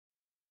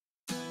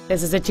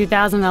This is a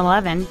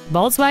 2011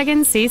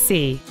 Volkswagen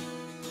CC.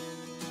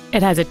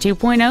 It has a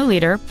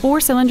 2.0-liter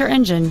four-cylinder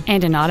engine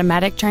and an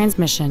automatic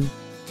transmission.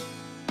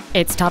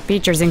 Its top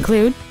features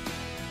include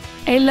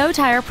a low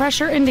tire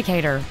pressure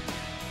indicator,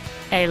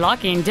 a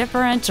locking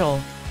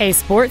differential, a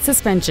sport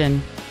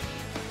suspension,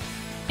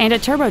 and a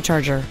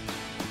turbocharger.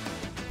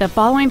 The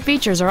following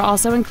features are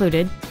also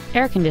included: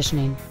 air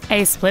conditioning,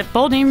 a split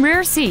folding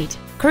rear seat,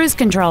 cruise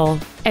control,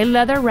 a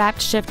leather-wrapped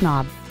shift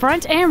knob,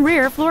 front and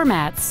rear floor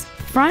mats,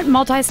 front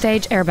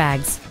multi-stage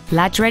airbags,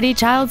 latch-ready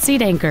child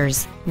seat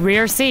anchors,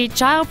 rear seat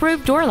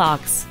child-proof door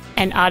locks,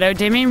 an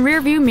auto-dimming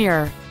rear-view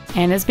mirror,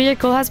 and this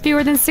vehicle has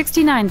fewer than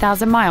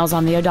 69,000 miles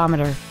on the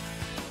odometer.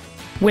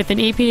 With an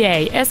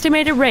EPA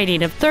estimated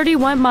rating of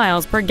 31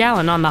 miles per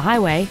gallon on the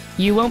highway,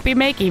 you won't be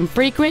making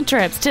frequent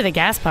trips to the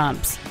gas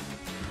pumps.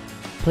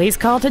 Please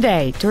call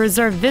today to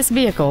reserve this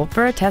vehicle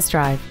for a test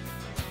drive.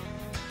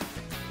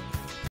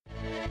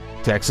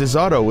 Texas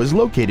Auto is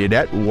located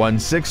at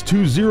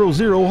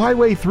 16200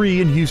 Highway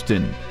 3 in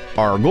Houston.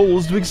 Our goal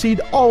is to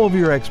exceed all of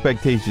your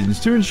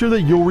expectations to ensure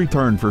that you'll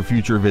return for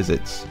future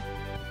visits.